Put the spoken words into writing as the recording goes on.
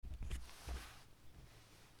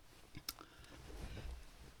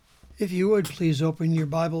If you would please open your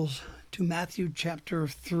Bibles to Matthew chapter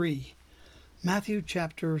 3. Matthew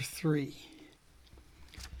chapter 3.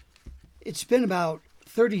 It's been about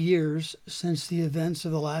 30 years since the events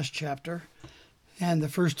of the last chapter and the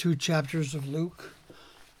first two chapters of Luke.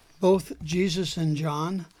 Both Jesus and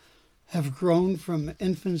John have grown from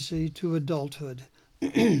infancy to adulthood,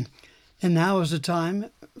 and now is the time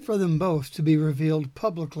for them both to be revealed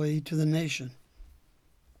publicly to the nation.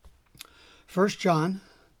 First John,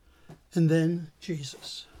 and then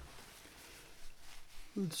Jesus.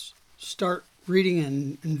 Let's start reading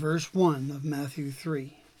in verse 1 of Matthew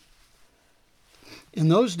 3. In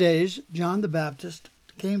those days, John the Baptist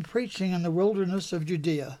came preaching in the wilderness of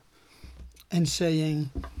Judea and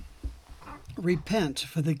saying, "Repent,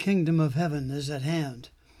 for the kingdom of heaven is at hand.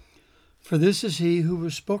 For this is he who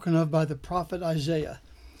was spoken of by the prophet Isaiah,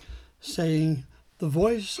 saying, The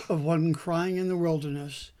voice of one crying in the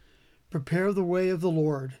wilderness, Prepare the way of the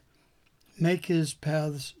Lord, make his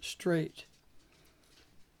paths straight."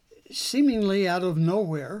 Seemingly out of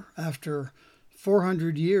nowhere, after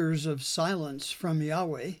 400 years of silence from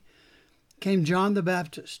Yahweh, came John the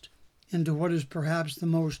Baptist into what is perhaps the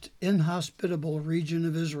most inhospitable region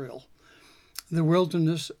of Israel, the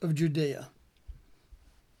wilderness of Judea.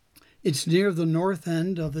 It's near the north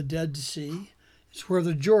end of the Dead Sea. It's where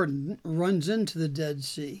the Jordan runs into the Dead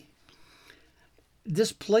Sea.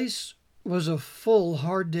 This place was a full,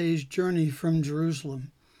 hard day's journey from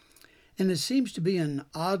Jerusalem, and it seems to be an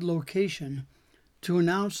odd location to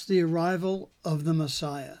announce the arrival of the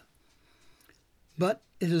Messiah. But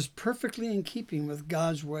it is perfectly in keeping with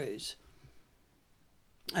God's ways,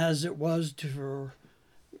 as it was for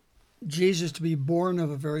Jesus to be born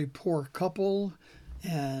of a very poor couple,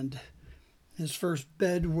 and his first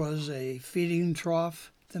bed was a feeding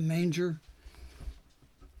trough, the manger.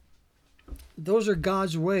 Those are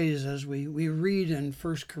God's ways, as we read in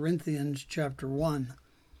 1 Corinthians chapter 1.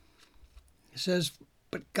 It says,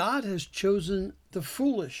 "But God has chosen the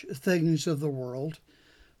foolish things of the world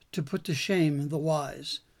to put to shame the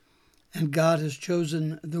wise. And God has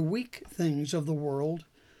chosen the weak things of the world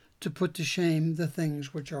to put to shame the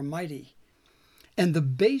things which are mighty. And the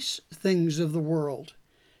base things of the world,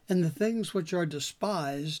 and the things which are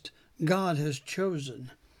despised, God has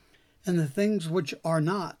chosen, and the things which are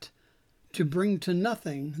not, to bring to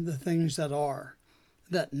nothing the things that are,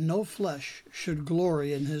 that no flesh should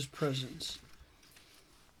glory in his presence."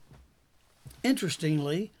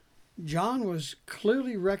 Interestingly, John was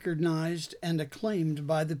clearly recognized and acclaimed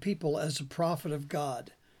by the people as a prophet of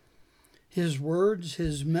God. His words,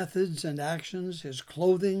 his methods and actions, his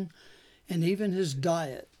clothing, and even his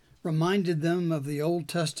diet reminded them of the Old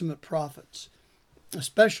Testament prophets,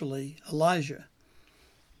 especially Elijah.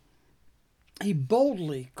 He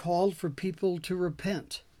boldly called for people to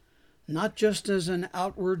repent, not just as an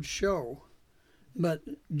outward show, but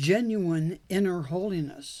genuine inner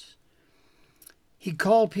holiness. He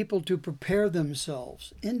called people to prepare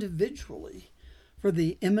themselves individually for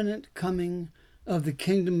the imminent coming of the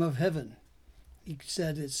kingdom of heaven. He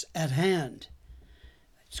said it's at hand.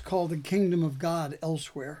 It's called the kingdom of God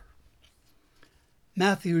elsewhere.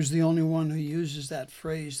 Matthew is the only one who uses that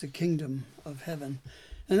phrase, the kingdom of heaven.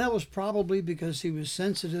 And that was probably because he was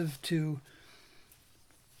sensitive to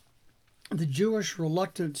the Jewish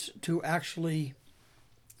reluctance to actually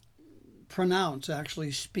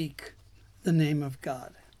speak the name of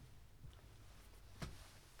God.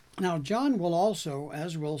 Now, John will also,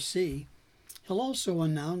 as we'll see, he'll also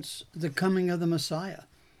announce the coming of the Messiah.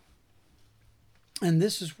 And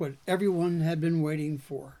this is what everyone had been waiting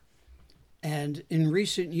for, and in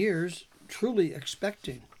recent years, truly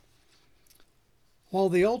expecting. While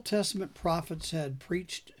the Old Testament prophets had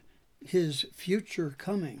preached his future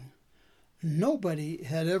coming, nobody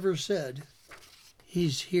had ever said,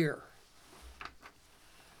 "He's here."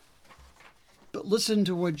 But listen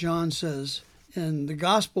to what John says in the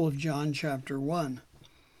Gospel of John, chapter 1.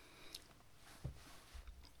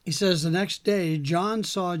 He says, "The next day John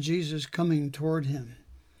saw Jesus coming toward him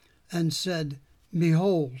and said,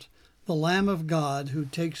 Behold, the Lamb of God who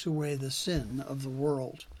takes away the sin of the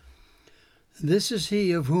world. This is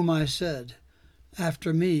he of whom I said,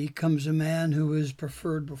 After me comes a man who is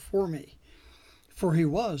preferred before me, for he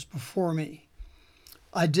was before me.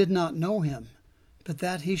 I did not know him, but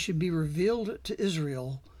that he should be revealed to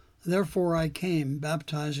Israel. Therefore I came,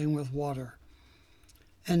 baptizing with water.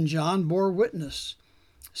 And John bore witness,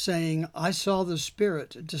 saying, I saw the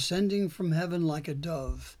Spirit descending from heaven like a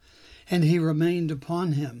dove, and he remained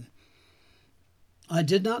upon him. I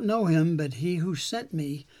did not know him, but he who sent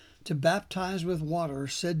me to baptize with water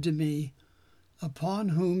said to me, Upon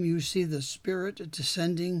whom you see the Spirit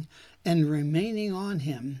descending and remaining on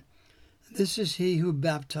him, This is he who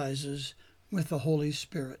baptizes with the Holy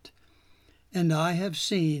Spirit. And I have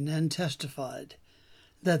seen and testified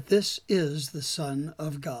that this is the Son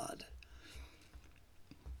of God.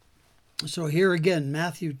 So here again,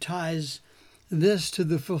 Matthew ties this to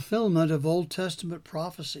the fulfillment of Old Testament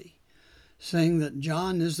prophecy, saying that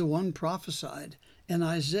John is the one prophesied in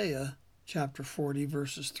Isaiah chapter 40,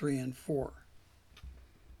 verses 3 and 4.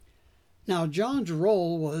 Now, John's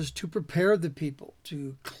role was to prepare the people,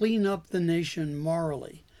 to clean up the nation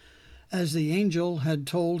morally, as the angel had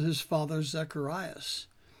told his father Zacharias.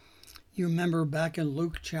 You remember back in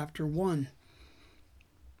Luke chapter 1,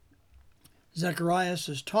 Zacharias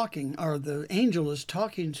is talking, or the angel is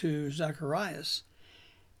talking to Zacharias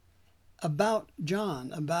about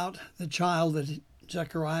John, about the child that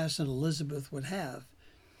Zacharias and Elizabeth would have.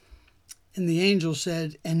 And the angel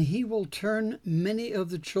said, "And he will turn many of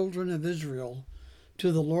the children of Israel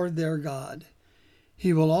to the Lord their God.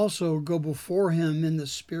 He will also go before him in the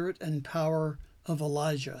spirit and power of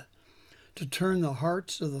Elijah, to turn the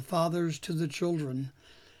hearts of the fathers to the children,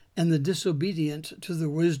 and the disobedient to the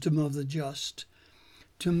wisdom of the just,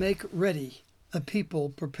 to make ready a people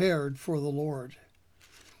prepared for the Lord."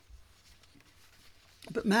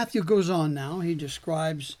 But Matthew goes on now. He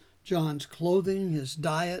describes John's clothing, his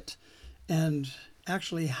diet, and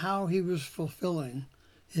actually how he was fulfilling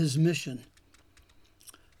his mission.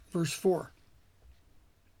 Verse 4.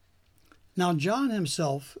 Now John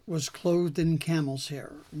himself was clothed in camel's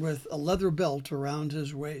hair, with a leather belt around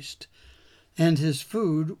his waist, and his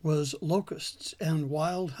food was locusts and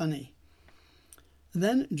wild honey.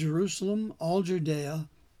 Then Jerusalem, all Judea,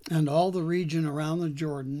 and all the region around the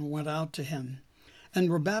Jordan went out to him, and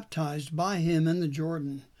were baptized by him in the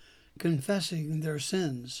Jordan, confessing their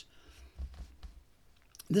sins.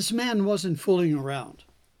 This man wasn't fooling around,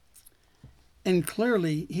 and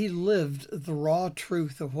clearly he lived the raw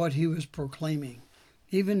truth of what he was proclaiming,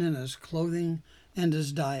 even in his clothing and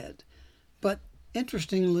his diet. But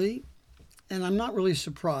interestingly, and I'm not really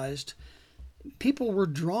surprised, people were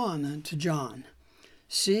drawn to John,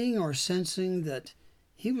 seeing or sensing that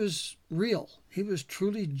he was real, he was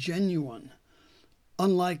truly genuine,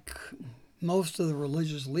 unlike most of the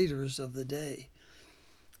religious leaders of the day.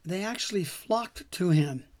 They actually flocked to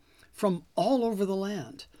him from all over the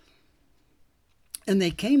land. And they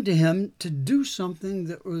came to him to do something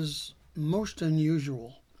that was most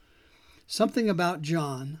unusual. Something about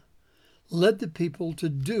John led the people to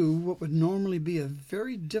do what would normally be a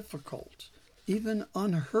very difficult, even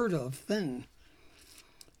unheard of thing: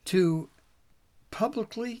 to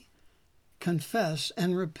publicly confess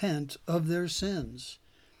and repent of their sins,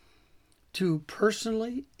 to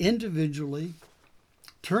personally, individually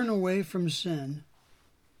turn away from sin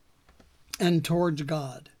and towards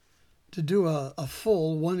God, to do a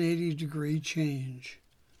full 180-degree change.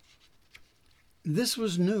 This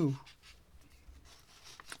was new.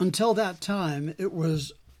 Until that time, it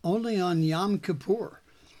was only on Yom Kippur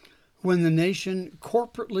when the nation,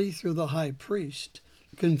 corporately through the high priest,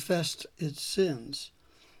 confessed its sins.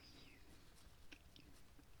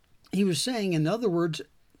 He was saying, in other words,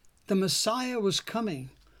 the Messiah was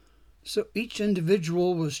coming. So each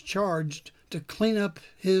individual was charged to clean up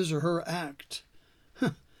his or her act. I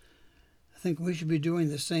think we should be doing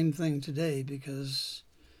the same thing today, because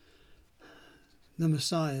the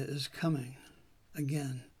Messiah is coming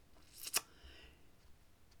again.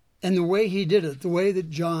 And the way he did it, the way that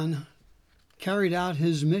John carried out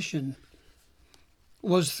his mission,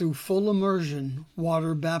 was through full immersion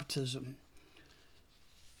water baptism.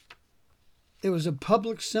 It was a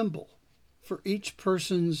public symbol for each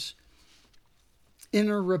person's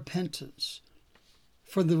inner repentance,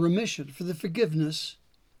 for the remission, for the forgiveness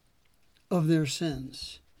of their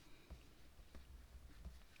sins.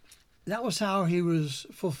 That was how he was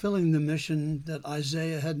fulfilling the mission that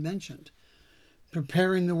Isaiah had mentioned,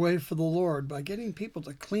 preparing the way for the Lord by getting people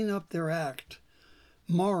to clean up their act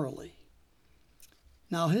morally.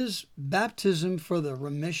 Now, his baptism for the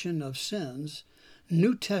remission of sins,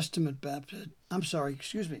 New Testament baptism,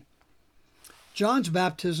 John's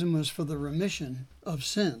baptism was for the remission of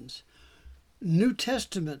sins. New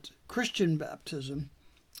Testament Christian baptism,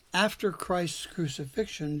 after Christ's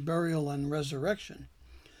crucifixion, burial, and resurrection,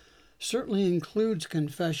 certainly includes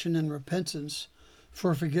confession and repentance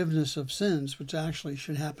for forgiveness of sins, which actually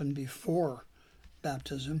should happen before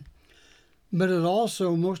baptism. But it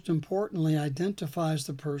also, most importantly, identifies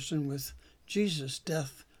the person with Jesus'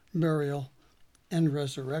 death, burial, and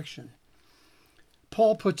resurrection.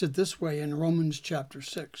 Paul puts it this way in Romans chapter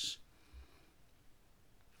 6.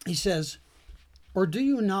 He says, "Or do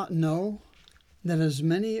you not know that as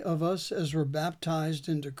many of us as were baptized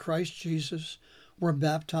into Christ Jesus were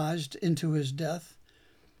baptized into his death.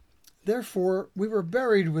 Therefore, we were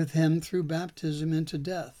buried with him through baptism into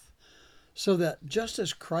death, so that just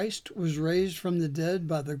as Christ was raised from the dead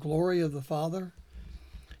by the glory of the Father,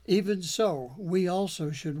 even so we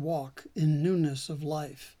also should walk in newness of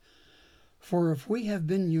life. For if we have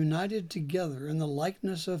been united together in the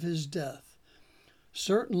likeness of his death,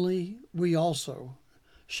 certainly we also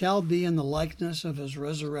shall be in the likeness of his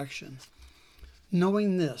resurrection,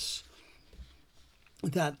 knowing this,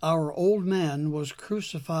 that our old man was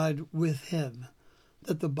crucified with him,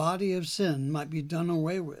 that the body of sin might be done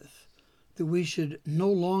away with, that we should no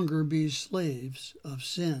longer be slaves of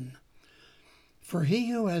sin. For he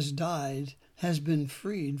who has died has been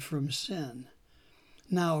freed from sin.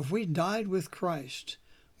 Now, if we died with Christ,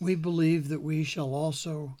 we believe that we shall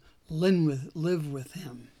also live with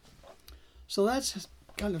him. So that's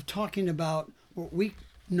kind of talking about what we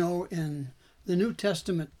know in the New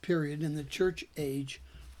Testament period, in the church age,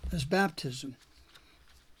 as baptism.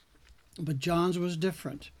 But John's was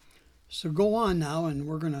different. So go on now, and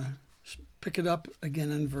we're going to pick it up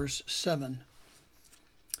again in verse 7.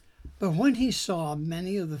 But when he saw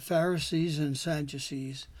many of the Pharisees and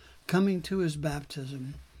Sadducees coming to his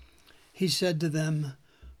baptism, he said to them,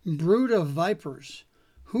 "Brood of vipers,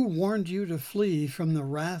 who warned you to flee from the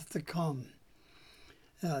wrath to come?"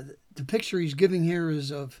 The picture he's giving here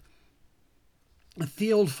is of a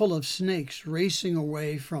field full of snakes racing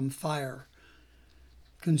away from fire,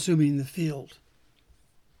 consuming the field.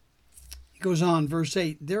 He goes on, verse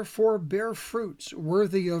 8, "Therefore bear fruits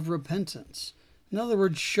worthy of repentance." In other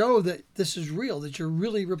words, show that this is real, that you're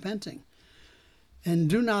really repenting. "And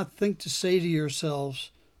do not think to say to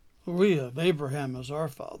yourselves, 'We have Abraham as our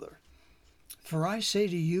father.' For I say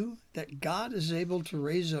to you that God is able to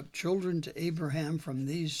raise up children to Abraham from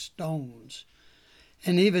these stones.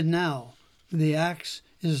 And even now the axe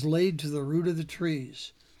is laid to the root of the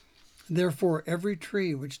trees. Therefore every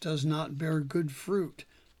tree which does not bear good fruit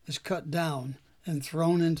is cut down and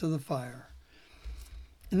thrown into the fire."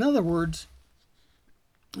 In other words,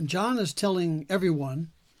 John is telling everyone,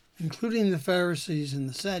 including the Pharisees and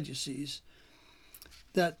the Sadducees,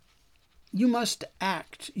 that you must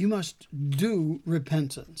act, you must do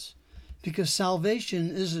repentance, because salvation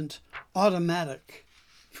isn't automatic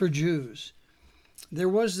for Jews. There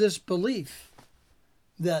was this belief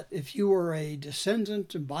that if you were a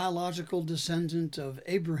descendant, a biological descendant of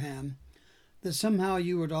Abraham, that somehow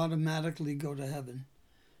you would automatically go to heaven.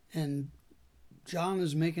 And John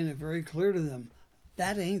is making it very clear to them,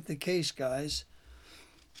 that ain't the case, guys.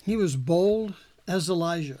 He was bold as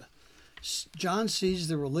Elijah. John sees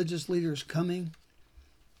the religious leaders coming,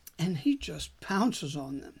 and he just pounces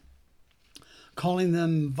on them, calling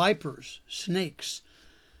them vipers, snakes,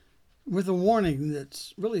 with a warning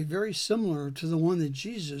that's really very similar to the one that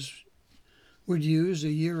Jesus would use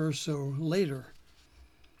a year or so later.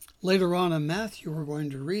 Later on in Matthew, we're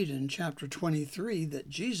going to read in chapter 23 that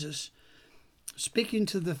Jesus, speaking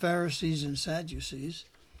to the Pharisees and Sadducees,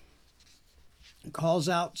 calls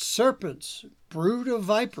out, "Serpents, brood of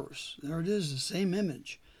vipers." There it is, the same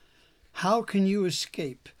image. "How can you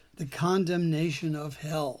escape the condemnation of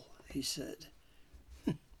hell?" he said.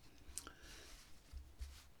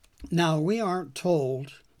 Now, we aren't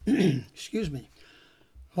told,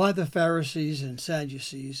 why the Pharisees and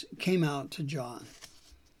Sadducees came out to John.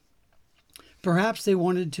 Perhaps they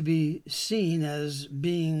wanted to be seen as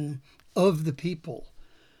being of the people,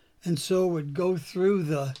 and so would go through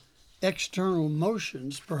the external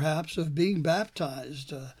motions, perhaps, of being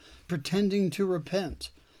baptized, pretending to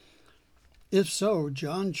repent. If so,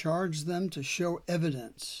 John charged them to show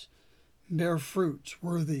evidence, bear fruits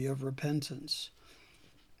worthy of repentance.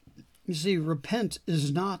 You see, repent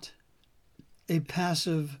is not a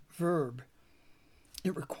passive verb.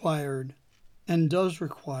 It required and does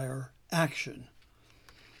require action.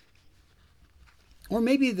 Or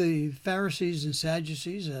maybe the Pharisees and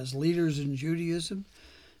Sadducees, as leaders in Judaism,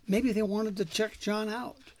 maybe they wanted to check John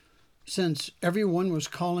out, since everyone was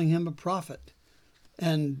calling him a prophet.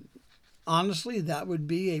 And honestly, that would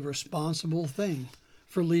be a responsible thing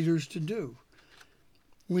for leaders to do.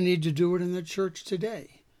 We need to do it in the church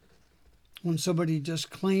today. When somebody just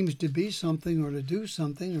claims to be something or to do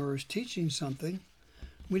something or is teaching something,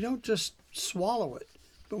 we don't just swallow it,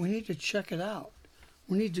 but we need to check it out.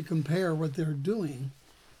 We need to compare what they're doing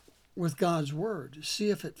with God's Word, see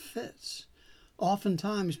if it fits.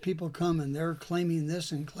 Oftentimes people come and they're claiming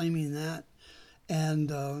this and claiming that, and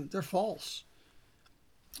they're false.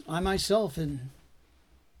 I myself, in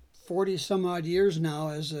 40 some odd years now,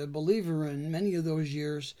 as a believer in many of those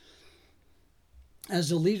years,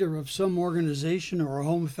 as a leader of some organization or a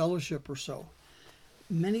home fellowship or so,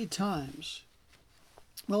 many times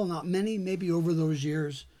well, not many, maybe over those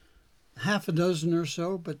years, half a dozen or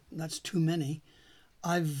so, but that's too many.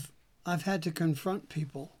 I've had to confront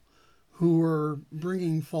people who were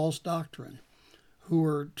bringing false doctrine, who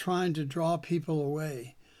were trying to draw people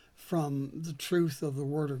away from the truth of the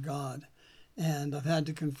Word of God. And I've had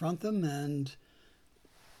to confront them, and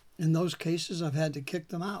in those cases, I've had to kick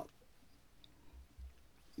them out,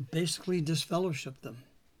 basically disfellowship them.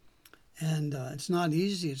 And it's not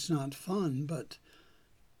easy, it's not fun, but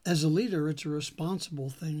as a leader, it's a responsible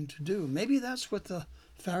thing to do. Maybe that's what the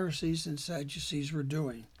Pharisees and Sadducees were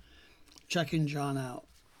doing, checking John out.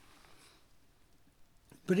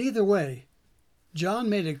 But either way, John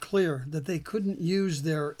made it clear that they couldn't use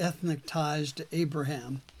their ethnic ties to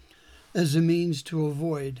Abraham as a means to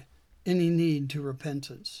avoid any need to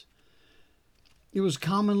repentance. It was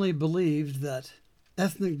commonly believed that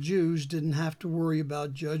ethnic Jews didn't have to worry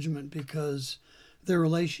about judgment because their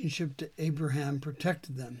relationship to Abraham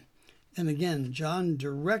protected them. And again, John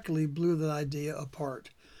directly blew that idea apart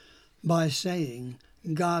by saying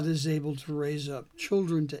God is able to raise up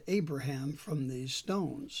children to Abraham from these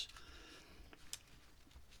stones.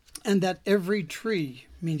 And that every tree,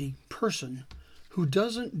 meaning person, who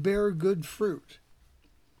doesn't bear good fruit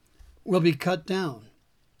will be cut down.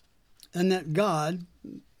 And that God,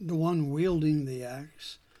 the one wielding the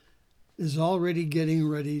axe, is already getting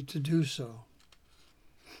ready to do so.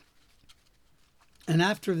 And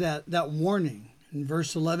after that warning, in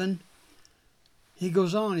verse 11, he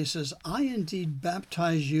goes on, he says, I indeed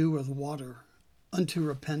baptize you with water unto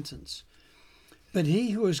repentance, but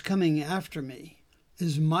he who is coming after me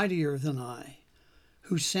is mightier than I,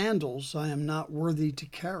 whose sandals I am not worthy to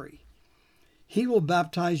carry. He will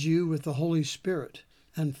baptize you with the Holy Spirit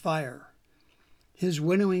and fire. His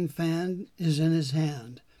winnowing fan is in his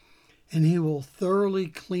hand, and he will thoroughly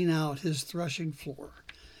clean out his threshing floor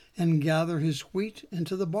and gather his wheat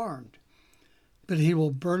into the barn. But he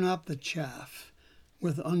will burn up the chaff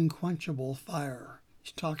with unquenchable fire.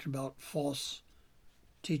 He's talking about false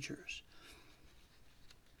teachers.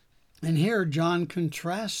 And here John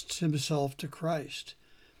contrasts himself to Christ.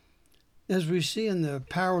 As we see in the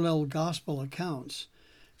parallel gospel accounts,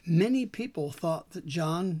 many people thought that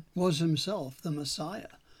John was himself the Messiah,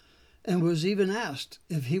 and was even asked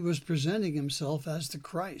if he was presenting himself as the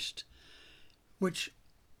Christ, which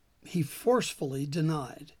he forcefully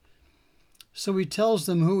denied. So he tells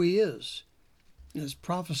them who he is, as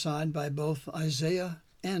prophesied by both Isaiah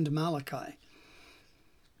and Malachi.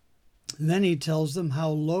 Then he tells them how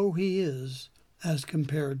low he is as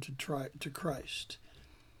compared to Christ.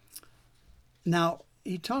 Now,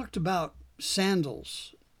 he talked about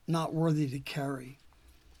sandals not worthy to carry.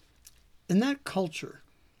 In that culture,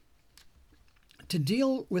 to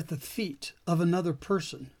deal with the feet of another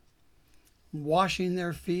person, washing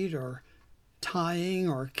their feet or tying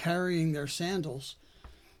or carrying their sandals,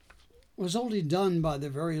 was only done by the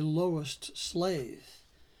very lowest slave.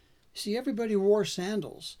 See, everybody wore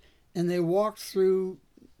sandals, and they walked through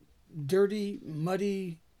dirty,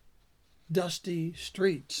 muddy, dusty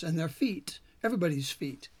streets, and their feet, everybody's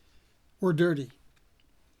feet, were dirty.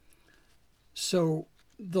 So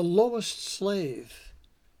the lowest slave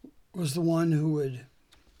was the one who would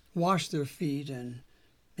wash their feet and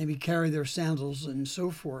maybe carry their sandals and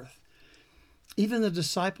so forth. Even the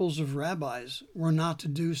disciples of rabbis were not to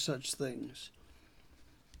do such things.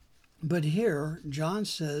 But here, John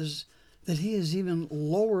says that he is even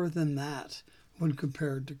lower than that when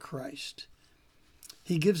compared to Christ.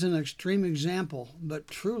 He gives an extreme example, but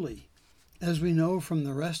truly, as we know from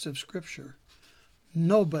the rest of Scripture,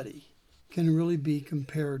 nobody can really be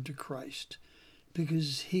compared to Christ,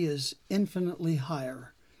 because he is infinitely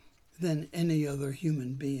higher than any other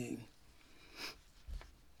human being.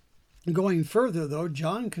 Going further, though,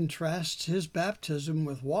 John contrasts his baptism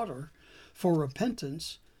with water for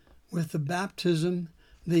repentance with the baptism,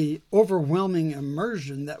 the overwhelming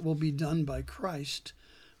immersion that will be done by Christ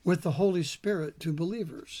with the Holy Spirit to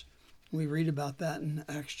believers. We read about that in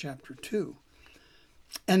Acts chapter 2.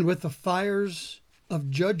 And with the fires of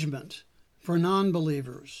judgment for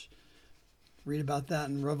non-believers. Read about that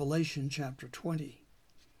in Revelation chapter 20.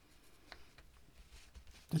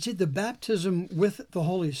 See, the baptism with the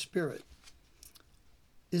Holy Spirit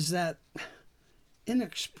is that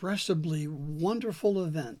inexpressibly wonderful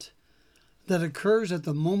event that occurs at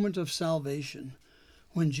the moment of salvation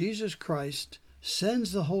when Jesus Christ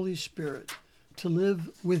sends the Holy Spirit to live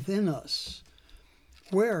within us,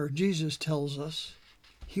 where Jesus tells us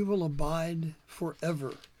he will abide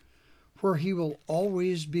forever, where he will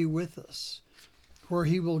always be with us, where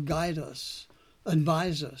he will guide us,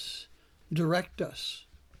 advise us, direct us,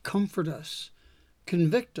 comfort us,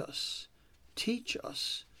 convict us, teach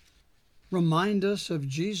us, remind us of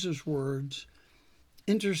Jesus' words,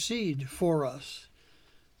 intercede for us,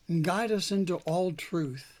 and guide us into all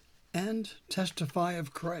truth, and testify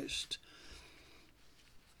of Christ.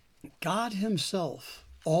 God himself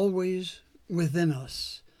always within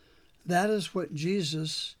us. That is what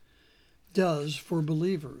Jesus does for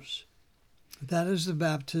believers. That is the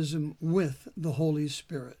baptism with the Holy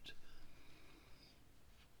Spirit.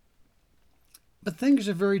 But things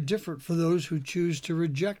are very different for those who choose to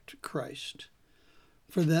reject Christ.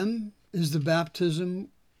 For them is the baptism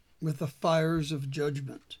with the fires of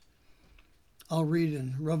judgment. I'll read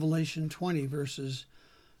in Revelation 20, verses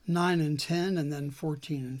 9 and 10, and then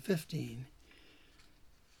 14 and 15.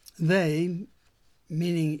 They,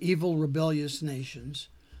 meaning evil, rebellious nations,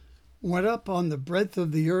 went up on the breadth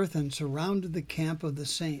of the earth and surrounded the camp of the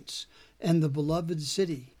saints and the beloved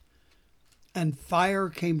city. And fire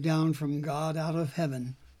came down from God out of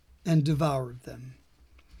heaven and devoured them.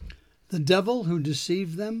 The devil who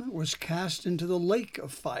deceived them was cast into the lake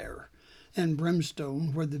of fire and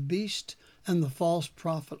brimstone, where the beast and the false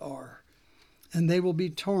prophet are, and they will be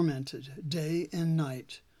tormented day and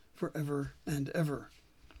night forever and ever.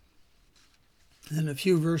 Then a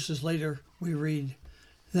few verses later we read,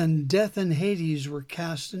 Then death and Hades were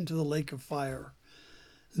cast into the lake of fire.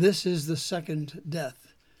 This is the second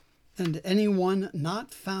death. And anyone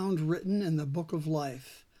not found written in the book of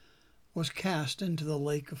life was cast into the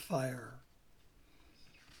lake of fire.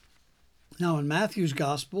 Now in Matthew's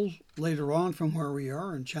Gospel, later on from where we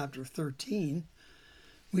are in chapter 13,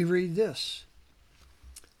 we read this.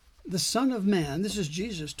 The Son of Man, this is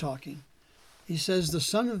Jesus talking, he says, the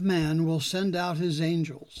Son of Man will send out his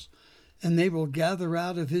angels, and they will gather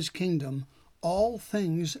out of his kingdom all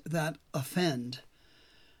things that offend,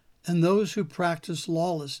 and those who practice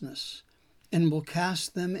lawlessness, and will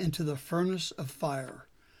cast them into the furnace of fire.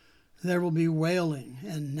 There will be wailing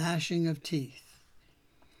and gnashing of teeth.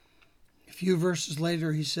 A few verses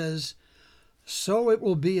later he says, So it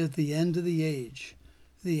will be at the end of the age.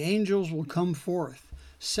 The angels will come forth,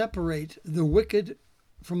 separate the wicked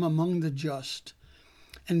from among the just,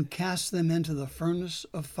 and cast them into the furnace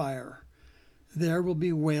of fire. There will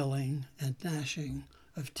be wailing and gnashing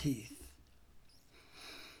of teeth.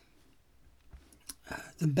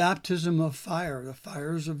 The baptism of fire, the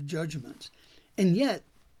fires of judgment. And yet,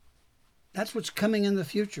 that's what's coming in the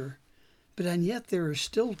future. And yet there is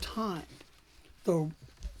still time, though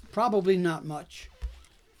probably not much,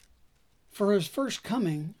 for his first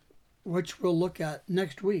coming, which we'll look at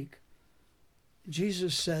next week.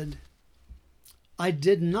 Jesus said, I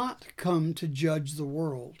did not come to judge the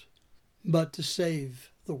world, but to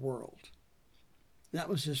save the world. That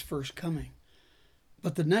was his first coming.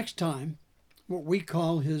 But the next time, what we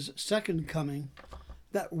call his second coming,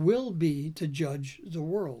 that will be to judge the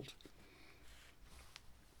world.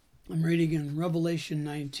 I'm reading in Revelation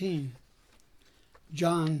 19.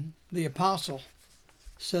 John, the apostle,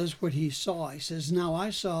 says what he saw. He says, Now I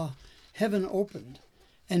saw heaven opened,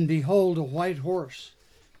 and behold, a white horse,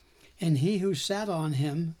 and he who sat on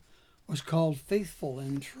him was called Faithful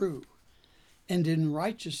and True, and in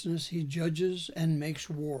righteousness he judges and makes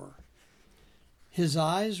war. His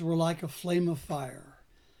eyes were like a flame of fire,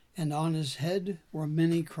 and on his head were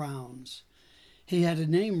many crowns. He had a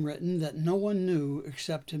name written that no one knew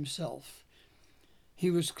except himself.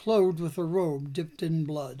 He was clothed with a robe dipped in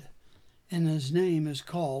blood, and his name is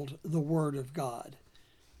called the Word of God.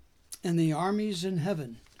 And the armies in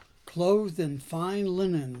heaven, clothed in fine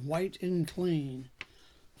linen, white and clean,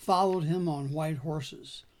 followed him on white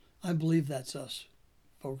horses. I believe that's us,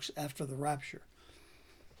 folks, after the rapture.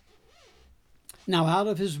 Now out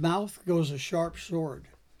of his mouth goes a sharp sword,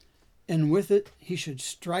 and with it he should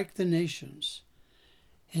strike the nations,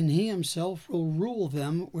 and he himself will rule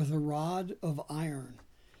them with a rod of iron.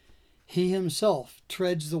 He himself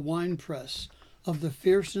treads the winepress of the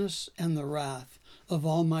fierceness and the wrath of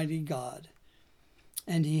Almighty God.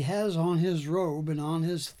 And he has on his robe and on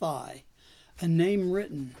his thigh a name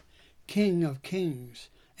written, King of Kings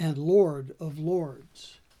and Lord of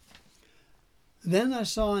Lords. Then I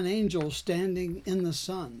saw an angel standing in the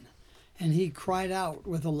sun, and he cried out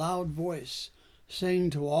with a loud voice, saying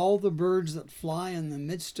to all the birds that fly in the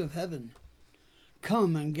midst of heaven,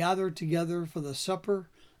 Come and gather together for the supper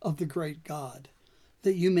of the great God,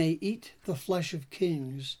 that you may eat the flesh of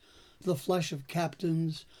kings, the flesh of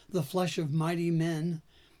captains, the flesh of mighty men,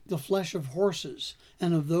 the flesh of horses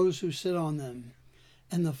and of those who sit on them,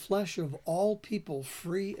 and the flesh of all people,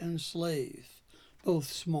 free and slave,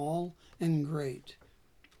 both small and great.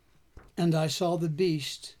 And I saw the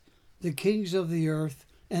beast, the kings of the earth,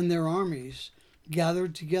 and their armies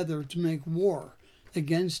gathered together to make war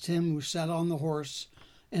against him who sat on the horse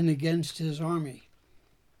and against his army.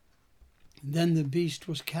 Then the beast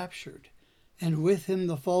was captured, and with him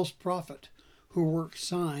the false prophet, who worked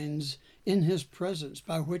signs in his presence,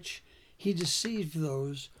 by which he deceived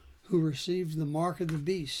those who received the mark of the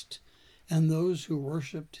beast and those who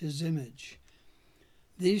worshipped his image.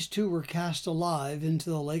 These two were cast alive into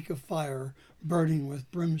the lake of fire, burning with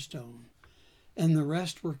brimstone, and the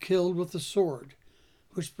rest were killed with the sword,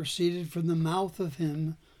 which proceeded from the mouth of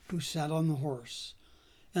him who sat on the horse,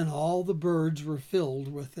 and all the birds were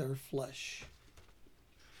filled with their flesh.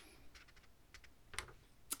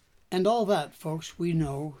 And all that, folks, we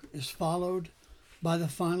know is followed by the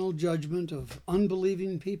final judgment of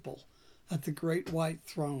unbelieving people at the great white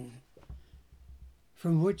throne,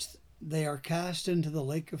 from which they are cast into the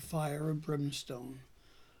lake of fire and brimstone,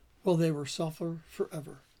 where they will suffer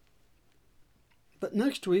forever. But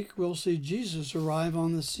next week we'll see Jesus arrive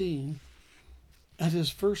on the scene at his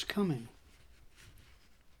first coming.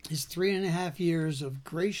 His 3.5 years of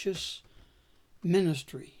gracious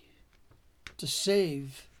ministry to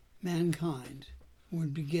save mankind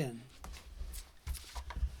would begin.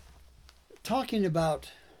 Talking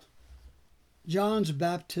about John's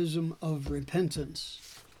baptism of repentance,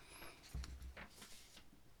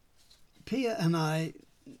 Pia and I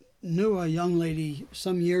knew a young lady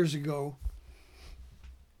some years ago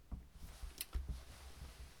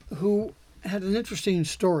who had an interesting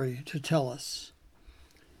story to tell us.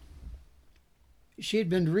 She had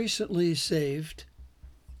been recently saved.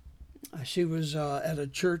 She was at a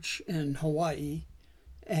church in Hawaii,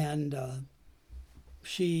 and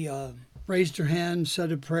she raised her hand,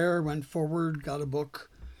 said a prayer, went forward, got a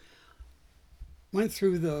book, went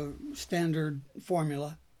through the standard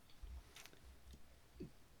formula.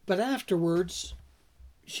 But afterwards,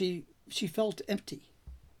 she felt empty.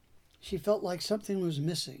 She felt like something was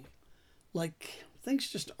missing, like things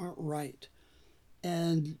just aren't right.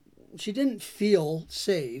 And she didn't feel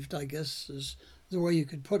saved, I guess is the way you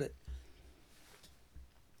could put it.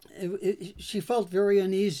 She felt very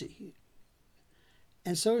uneasy.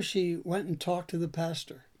 And so she went and talked to the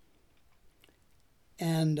pastor.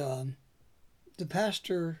 And the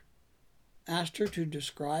pastor asked her to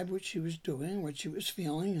describe what she was doing, what she was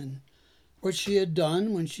feeling, and what she had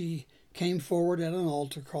done when she came forward at an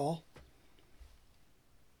altar call.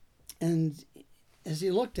 And as he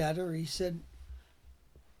looked at her, he said,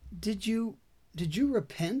 Did you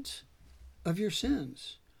repent of your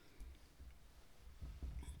sins?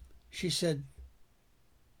 She said,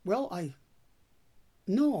 Well, I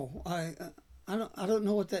don't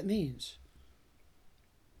know what that means.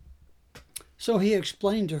 So he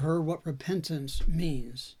explained to her what repentance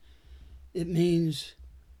means. It means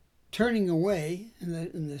turning away,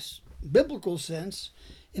 in this biblical sense.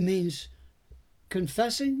 It means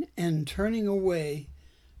confessing and turning away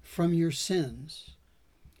from your sins,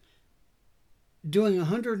 doing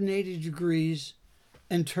 180 degrees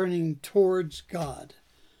and turning towards God,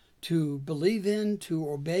 to believe in, to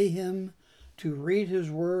obey him, to read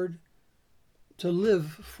his word, to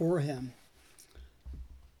live for him.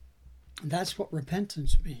 That's what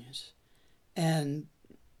repentance means. And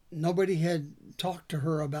nobody had talked to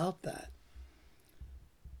her about that.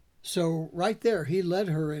 So right there, he led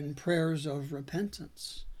her in prayers of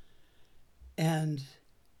repentance. And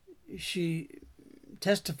she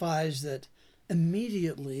testifies that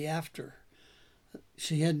immediately after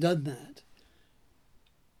she had done that,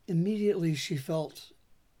 immediately she felt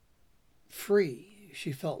free.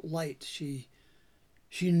 She felt light. She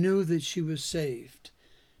knew that she was saved,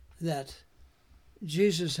 that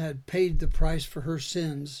Jesus had paid the price for her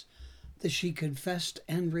sins that she confessed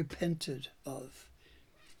and repented of.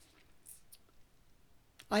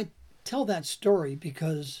 I tell that story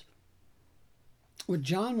because what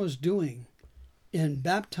John was doing in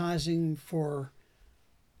baptizing for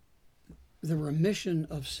the remission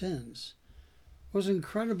of sins was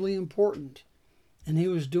incredibly important. And he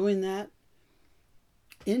was doing that,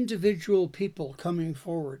 individual people coming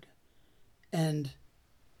forward and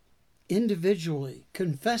individually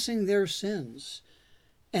confessing their sins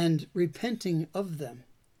and repenting of them.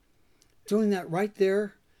 Doing that right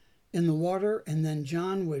there in the water, and then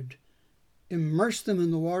John would immerse them in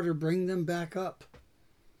the water, bring them back up.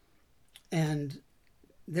 And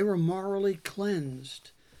they were morally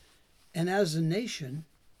cleansed. And as a nation,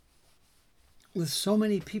 with so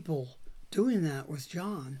many people doing that with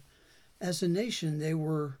John, as a nation, they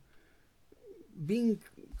were being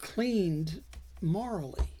cleaned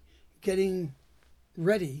morally, getting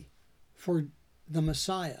ready for the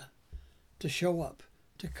Messiah to show up,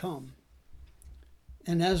 to come.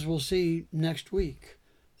 And as we'll see next week,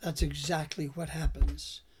 that's exactly what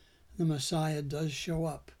happens. the Messiah does show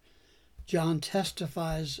up. John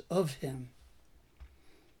testifies of him.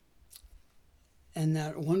 And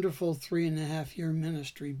that wonderful 3.5-year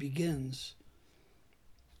ministry begins,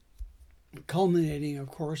 culminating, of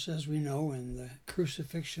course, as we know, in the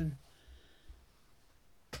crucifixion,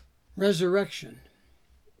 resurrection,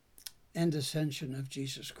 and ascension of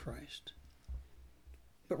Jesus Christ.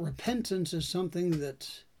 But repentance is something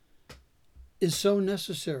that is so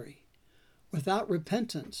necessary. Without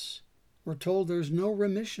repentance, we're told there's no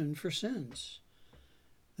remission for sins.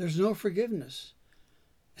 There's no forgiveness.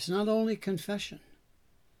 It's not only confession,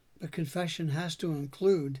 but confession has to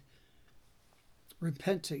include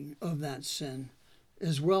repenting of that sin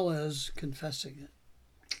as well as confessing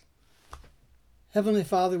it. Heavenly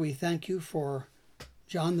Father, we thank you for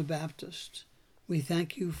John the Baptist. We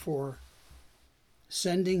thank you for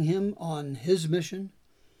sending him on his mission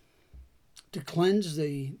to cleanse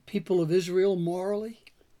the people of Israel morally.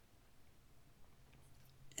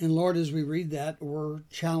 And Lord, as we read that, we're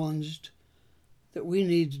challenged that we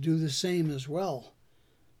need to do the same as well.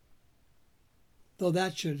 Though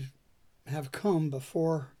that should have come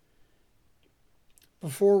before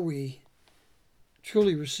we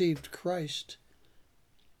truly received Christ.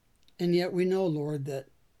 And yet we know, Lord, that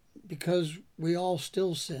because we all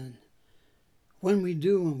still sin, when we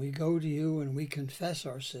do and we go to you and we confess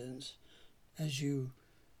our sins, as you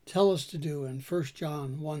tell us to do in 1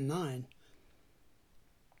 John 1:9,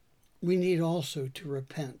 we need also to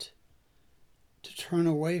repent, to turn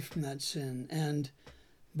away from that sin, and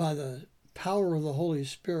by the power of the Holy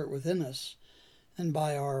Spirit within us, and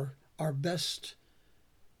by our best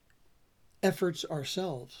efforts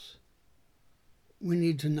ourselves, we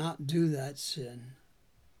need to not do that sin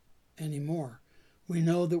anymore. We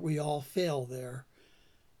know that we all fail there,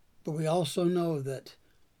 but we also know that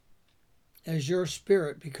as your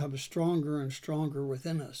Spirit becomes stronger and stronger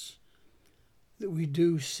within us, that we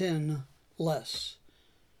do sin less.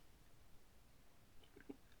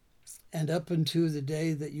 And up until the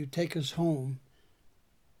day that you take us home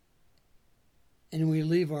and we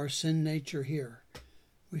leave our sin nature here,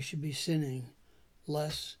 we should be sinning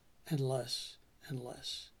less and less and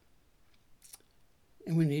less.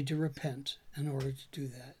 And we need to repent in order to do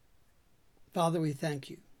that. Father, we thank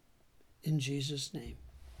you. In Jesus' name,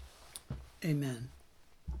 amen.